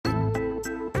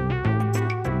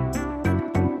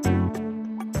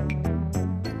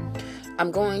I'm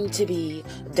going to be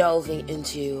delving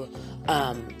into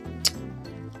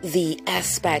the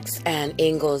aspects and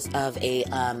angles of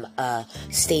a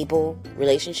stable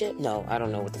relationship. No, I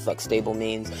don't know what the fuck stable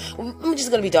means. I'm just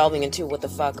gonna be delving into what the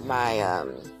fuck my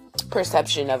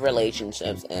perception of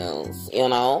relationships is, you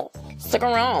know? Stick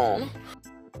around.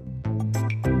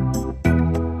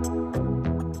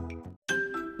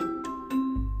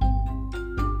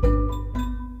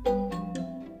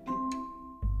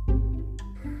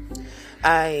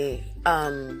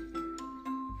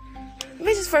 Let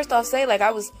me just first off say, like,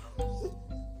 I was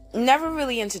never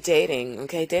really into dating,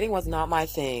 okay? Dating was not my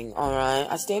thing, alright?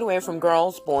 I stayed away from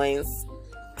girls, boys,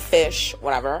 fish,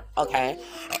 whatever, okay?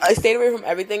 I stayed away from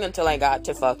everything until I got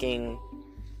to fucking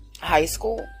high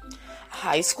school.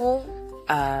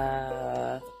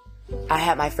 I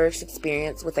had my first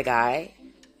experience with a guy,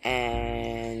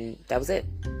 and that was it.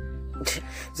 It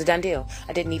was a done deal.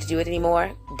 I didn't need to do it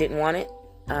anymore. Didn't want it.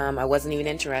 I wasn't even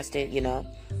interested, you know.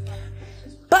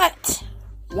 But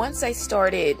once I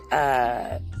started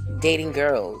dating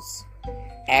girls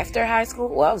after high school,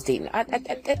 well, I was dating. I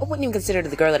wouldn't even consider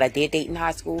the girl that I did date in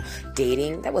high school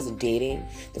dating. That wasn't dating.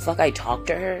 The fuck, I talked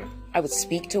to her. I would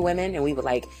speak to women and we would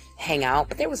like hang out,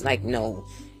 but there was like no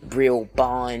real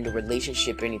bond or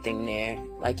relationship or anything there.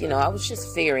 Like, you know, I was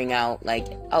just figuring out like,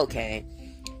 okay,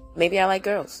 maybe I like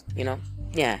girls, you know?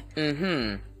 Yeah.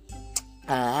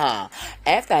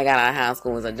 After I got out of high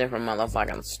school, it was a different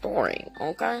motherfucking story,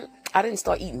 okay? I didn't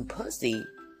start eating pussy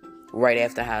right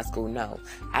after high school, no.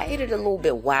 I ate it a little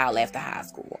bit wild after high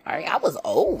school, alright? I was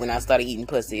old when I started eating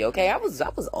pussy, okay? I was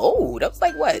old. I was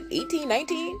like, what, 18,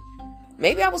 19?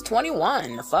 Maybe I was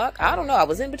 21, the fuck? I don't know. I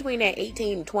was in between that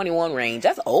 18 and 21 range.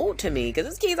 That's old to me, because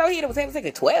there's kids out here that was having sex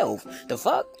at 12. The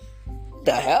fuck?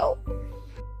 The hell?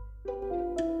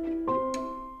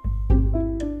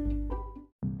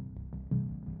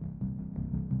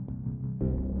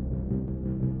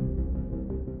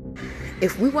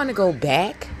 If we want to go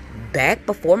back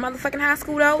before motherfucking high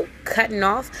school though, cutting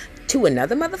off to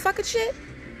another motherfucking shit.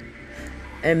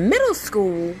 In middle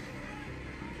school,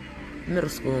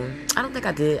 I don't think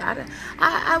I did.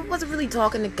 I wasn't really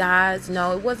talking to guys.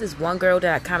 No, it was this one girl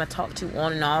that I kind of talked to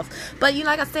on and off. But, you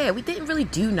know, like I said, we didn't really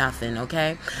do nothing,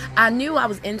 okay? I knew I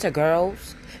was into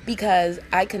girls because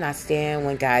I could not stand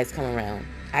when guys come around.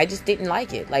 I just didn't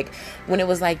like it. Like, when it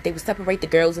was like they would separate the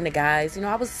girls and the guys, you know,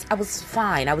 I was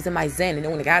fine. I was in my zen. And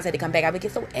then when the guys had to come back, I would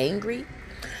get so angry.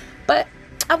 But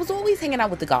I was always hanging out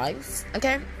with the guys,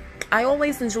 okay? I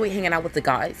always enjoyed hanging out with the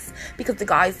guys because the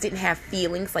guys didn't have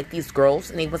feelings like these girls,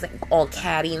 and they wasn't all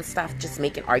catty and stuff, just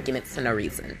making arguments for no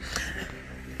reason.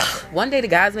 One day the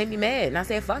guys made me mad, and I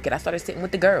said, fuck it. I started sitting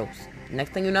with the girls.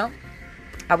 Next thing you know,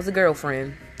 I was a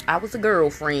girlfriend.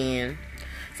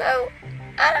 So,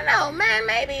 I don't know, man,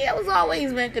 maybe I was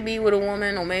always meant to be with a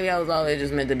woman, or maybe I was always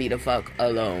just meant to be the fuck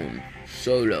alone.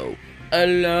 Solo.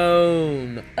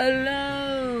 Alone.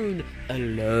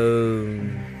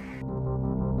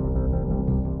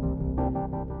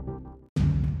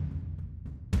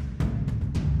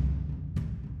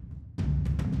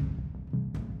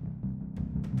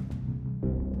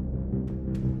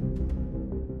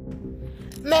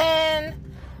 Man,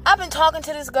 I've been talking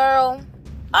to this girl.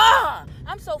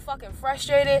 I'm so fucking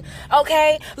frustrated,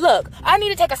 okay? Look, I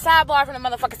need to take a sidebar from the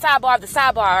motherfucking sidebar of the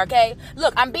sidebar, okay?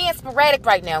 Look, I'm being sporadic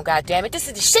right now, goddammit. This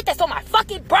is the shit that's on my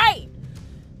fucking brain.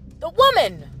 The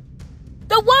woman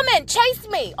chased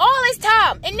me all this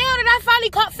time. And now that I finally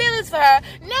caught feelings for her,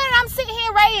 now that I'm sitting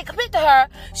here ready to commit to her,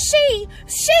 she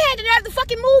had to have to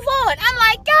fucking move on. I'm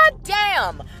like, god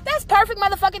damn. That's perfect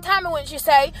motherfucking timing, wouldn't you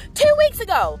say? 2 weeks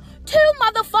ago. 2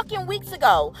 motherfucking weeks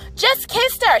ago. Just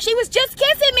kissed her. She was just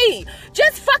kissing me.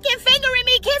 Just fucking fingering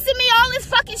me, kissing me, all this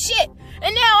fucking shit.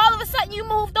 And now all of a sudden you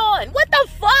moved on. What the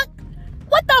fuck?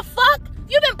 What the fuck?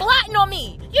 You've been plotting on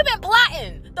me. You've been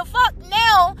plotting. The fuck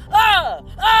now?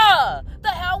 The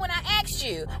hell when I asked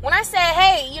you. When I said,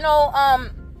 hey, you know, I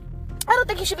don't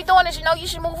think you should be doing this, you know, you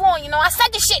should move on, you know. I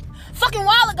said this shit fucking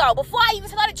while ago, before I even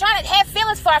started trying to have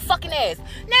feelings for her fucking ass.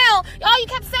 Now, all you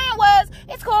kept saying was,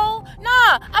 it's cool,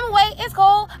 nah, I'ma wait, it's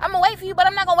cool, I'ma wait for you, but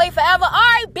I'm not gonna wait forever.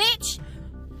 Alright, bitch.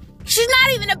 She's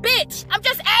not even a bitch. I'm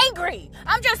just angry,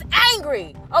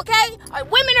 okay?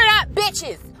 Women are not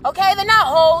bitches, okay? They're not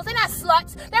hoes, they're not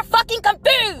sluts, they're fucking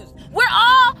confused. We're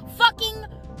all fucking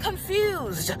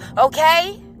confused,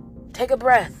 okay? Take a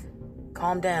breath,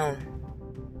 calm down.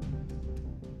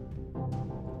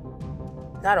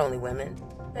 Not only women,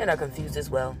 men are confused as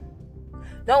well.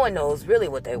 No one knows really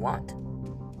what they want.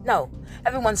 No,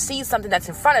 everyone sees something that's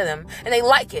in front of them, and they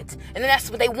like it, and then that's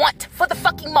what they want for the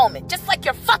fucking moment. Just like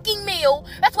your fucking meal,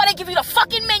 that's why they give you the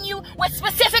fucking menu with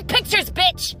specific pictures,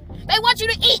 bitch. They want you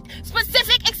to eat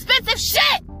specific expensive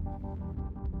shit.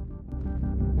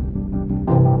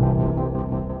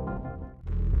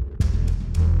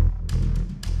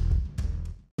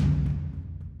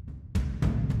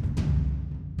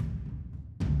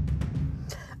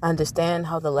 I understand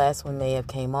how the last one may have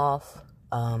came off.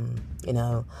 You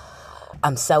know,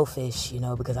 I'm selfish, you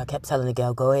know, because I kept telling the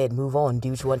girl, go ahead, move on,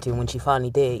 do what you want to. And when she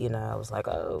finally did, you know, I was like,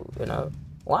 oh, you know,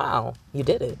 wow, you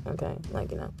did it. Okay.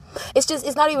 Like, you know,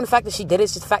 it's not even the fact that she did it.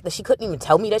 It's just the fact that she couldn't even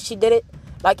tell me that she did it.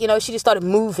 Like, you know, she just started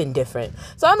moving different.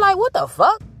 So I'm like, what the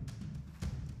fuck?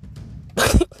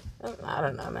 I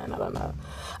don't know, man.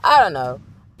 I don't know.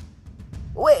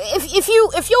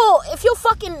 If you're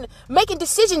fucking making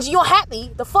decisions, you're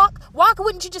happy. The fuck? Why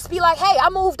wouldn't you just be like, hey, I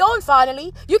moved on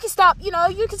finally. You can stop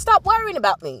worrying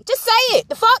about me. Just say it.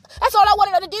 The fuck? That's all I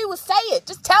wanted her to do was say it.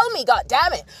 Just tell me, god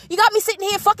damn it. You got me sitting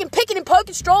here fucking picking and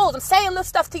poking straws. I'm saying little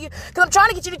stuff to you because I'm trying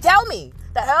to get you to tell me.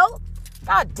 The hell?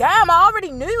 God damn, I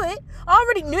already knew it. I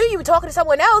already knew you were talking to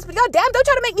someone else, but god damn, don't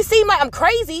try to make me seem like I'm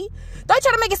crazy. Don't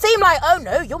try to make it seem like, oh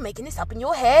no, you're making this up in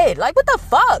your head. Like, what the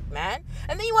fuck, man?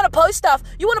 And then you want to post stuff.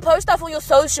 You want to post stuff on your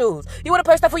socials. You want to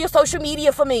post stuff on your social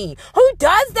media for me. Who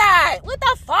does that? What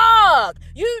the fuck?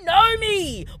 You know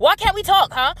me. Why can't we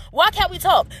talk, huh? Why can't we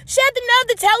talk? She had the nerve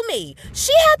to tell me.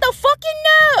 She had the fucking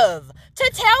nerve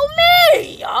to tell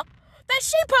me that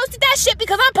she posted that shit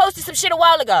because I posted some shit a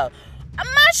while ago.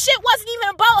 My shit wasn't even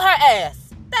about her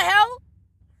ass. The hell?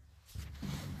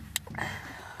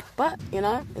 But, you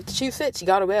know, if the shoe fits, you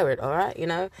gotta wear it, all right? You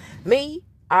know, me,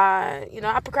 I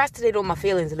procrastinated on my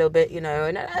feelings a little bit, you know,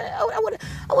 and I would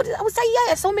say,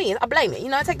 yeah, it's on me. I blame it, you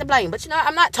know, I take the blame. But, you know,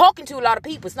 I'm not talking to a lot of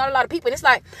people. It's not a lot of people. And it's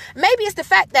like, maybe it's the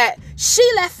fact that she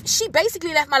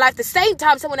basically left my life the same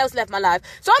time someone else left my life.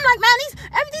 So I'm like, man,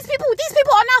 these people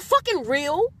are not fucking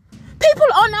real. People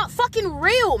are not fucking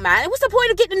real, man. What's the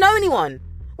point of getting to know anyone?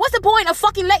 What's the point of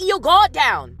fucking letting your guard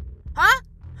down? Huh?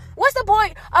 What's the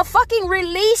point of fucking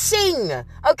releasing,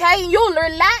 okay? And you're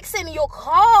relaxing and you're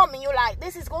calm and you're like,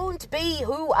 this is going to be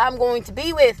who I'm going to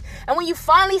be with. And when you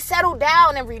finally settle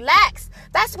down and relax,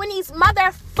 that's when these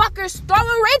motherfuckers throw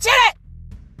a wrench in it.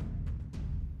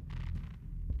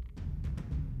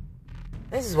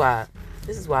 This is why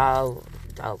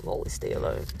I'll always stay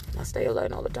alone. I stay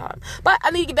alone all the time. But I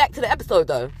need to get back to the episode,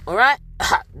 though, all right?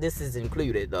 This is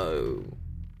included, though.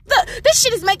 Look, this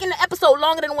shit is making the episode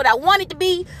longer than what I want it to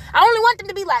be. I only want them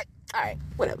to be like, all right,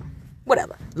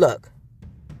 whatever. Look,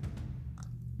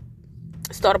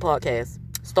 start a podcast,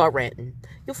 start ranting.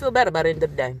 You'll feel better by the end of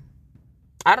the day.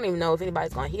 I don't even know if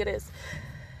anybody's going to hear this.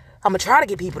 I'm going to try to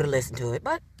get people to listen to it,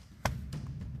 but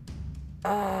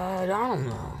I don't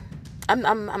know. I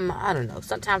don't know.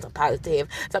 Sometimes I'm positive.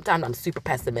 Sometimes I'm super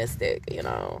pessimistic, you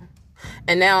know.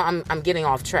 And now I'm getting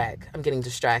off track. I'm getting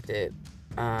distracted.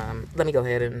 Let me go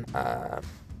ahead and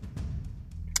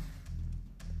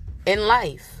in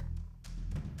life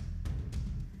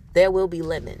there will be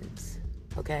lemons,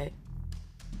 okay?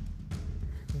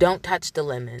 Don't touch the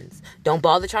lemons. Don't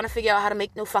bother trying to figure out how to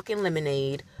make no fucking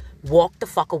lemonade. Walk the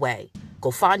fuck away. Go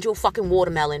find you a fucking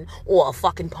watermelon or a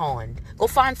fucking pond. Go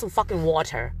find some fucking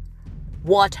water.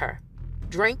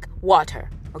 Drink water,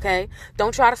 okay?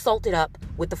 Don't try to salt it up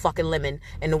with the fucking lemon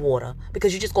and the water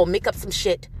because you're just gonna make up some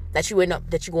shit that you're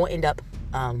gonna end up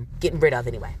getting rid of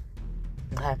anyway.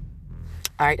 Okay?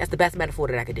 Alright, that's the best metaphor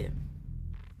that I could do.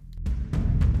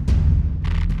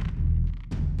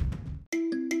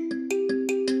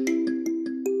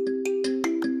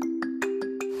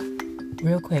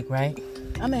 Real quick, right?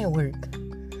 I'm at work.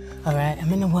 Alright,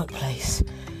 I'm in the workplace.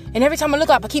 And every time I look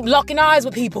up, I keep locking eyes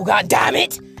with people, god damn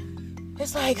it!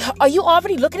 It's like, are you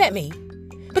already looking at me?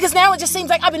 Because now it just seems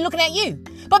like I've been looking at you.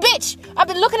 But bitch, I've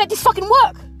been looking at this fucking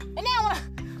work. And now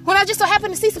when I just so happen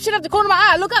to see some shit up the corner of my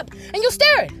eye, I look up and you're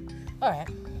staring. Alright.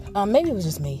 Maybe it was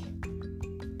just me.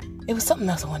 It was something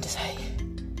else I wanted to say.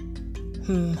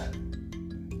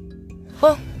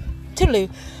 Well, toodaloo.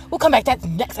 We'll come back to that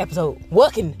next episode.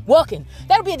 Working.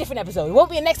 That'll be a different episode. It won't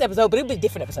be a next episode, but it'll be a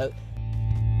different episode.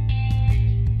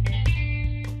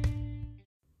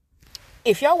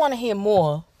 If y'all want to hear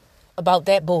more about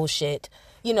that bullshit,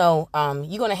 you know,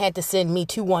 you're going to have to send me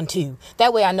 212.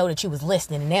 That way I know that you was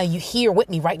listening. And now you here with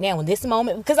me right now in this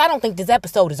moment. Because I don't think this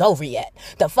episode is over yet.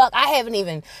 The fuck? I haven't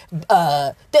even,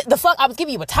 the fuck? I was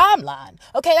giving you a timeline.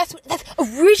 Okay, that's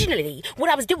originally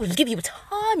what I was doing was give you a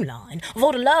timeline of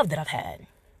all the love that I've had.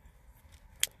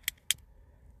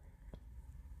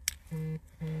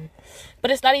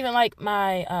 But it's not even like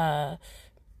my,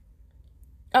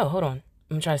 oh, hold on.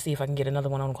 I'm going to try to see if I can get another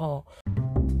one on call.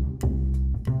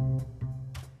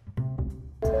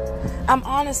 I'm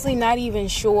honestly not even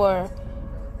sure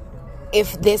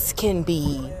if this can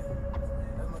be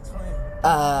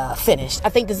finished. I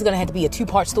think this is going to have to be a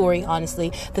 2-part story,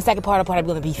 honestly. The second part, I'm probably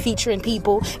going to be featuring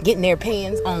people, getting their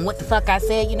opinions on what the fuck I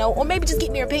said, you know, or maybe just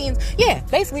getting their opinions,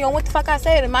 basically on what the fuck I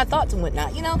said and my thoughts and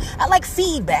whatnot, you know. I like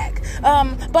feedback.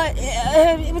 But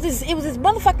it was this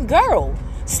motherfucking girl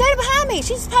standing behind me.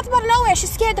 She just popped up out of nowhere. She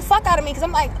scared the fuck out of me because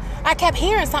I'm like, I kept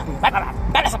hearing something. I'm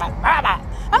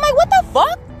like, what the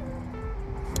fuck?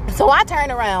 So I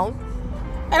turn around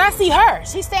and I see her.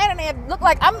 She's standing there, look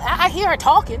like I hear her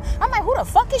talking. I'm like, who the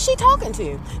fuck is she talking to?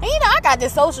 And you know, I got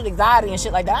this social anxiety and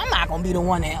shit like that. I'm not gonna be the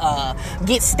one that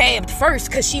gets stabbed first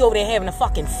because she over there having a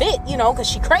fucking fit, you know, because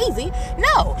she crazy.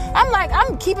 No,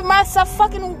 I'm keeping myself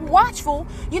fucking watchful.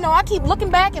 You know, I keep looking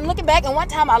back. And one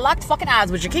time I locked fucking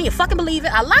eyes with her. Can you fucking believe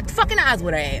it? I locked fucking eyes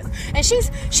with her ass. And she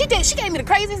gave me the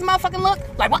craziest motherfucking look.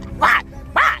 Like, what?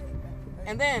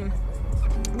 And then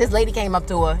this lady came up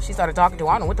to her. She started talking to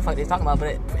her. I don't know what the fuck they was talking about,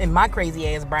 but in my crazy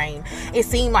ass brain, it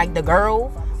seemed like the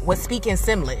girl was speaking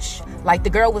Simlish. Like the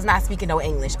girl was not speaking no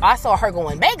English. I saw her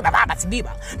going,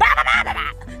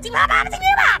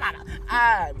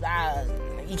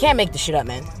 you can't make this shit up,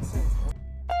 man.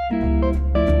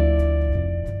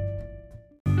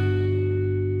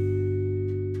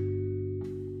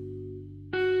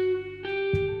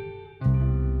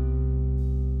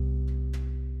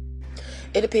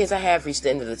 It appears I have reached the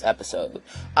end of this episode.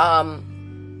 I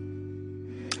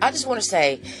just want to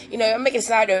say, you know, I'm making a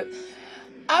side note.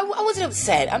 I wasn't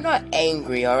upset. I'm not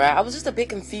angry, alright? I was just a bit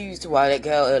confused why that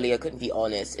girl earlier couldn't be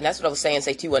honest. And that's what I was saying,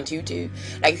 say 2122.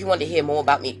 Like, if you wanted to hear more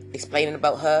about me explaining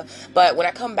about her. But when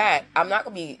I come back, I'm not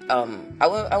going to be, I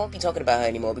won't be talking about her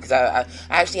anymore because I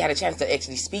actually had a chance to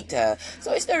actually speak to her.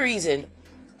 So it's no reason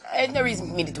for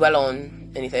me to dwell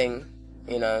on anything,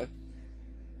 you know.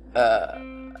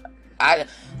 I'm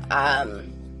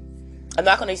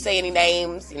not gonna say any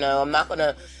names, you know. I'm not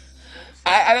gonna.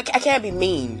 I can't be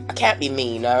mean. I can't be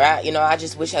mean. All right, you know. I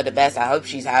just wish her the best. I hope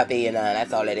she's happy, and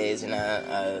that's all it is. And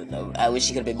I wish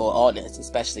she could have been more honest,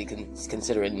 especially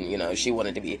considering, you know, she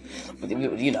wanted to be,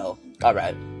 you know. All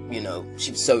right, you know,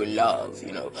 she was so in love.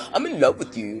 You know, I'm in love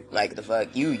with you. Like the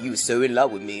fuck, you were so in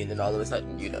love with me, and then all of a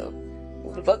sudden, you know,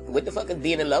 what the fuck is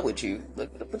being in love with you?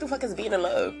 What the fuck is being in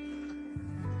love?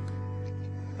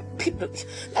 People,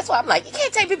 that's why I'm like, you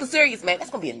can't take people serious, man. That's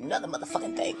gonna be another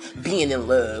motherfucking thing. Being in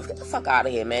love. Get the fuck out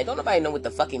of here, man. Don't nobody know what the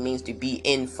fuck it means to be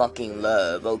in fucking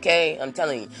love, okay? I'm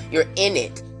telling you, you're in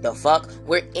it. The fuck?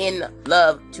 We're in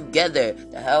love together.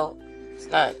 The hell? It's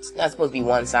not supposed to be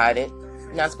one-sided.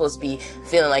 You're not supposed to be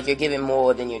feeling like you're giving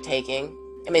more than you're taking.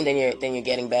 I mean, than you're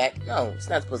getting back. No, it's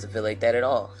not supposed to feel like that at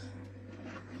all.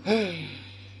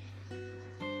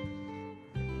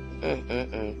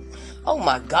 Oh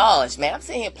my gosh, man. I'm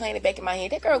sitting here playing it back in my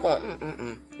head. That girl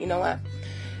going, You know what?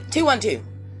 212.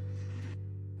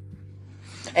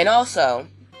 And also,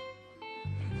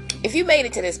 if you made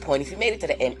it to this point, if you made it to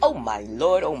the end, oh my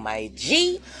Lord, oh my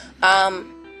G,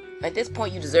 at this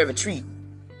point you deserve a treat.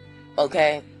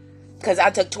 Okay? Because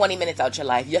I took 20 minutes out your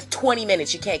life. Just 20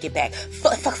 minutes you can't get back.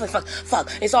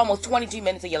 Fuck. It's almost 22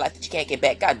 minutes of your life that you can't get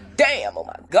back. God damn, oh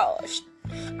my gosh.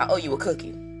 I owe you a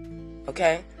cookie.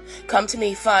 Okay? Come to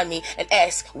me, find me, and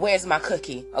ask, where's my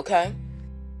cookie? Okay?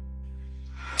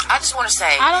 I just want to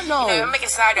say, I don't know. You know, I'm making a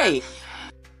side note.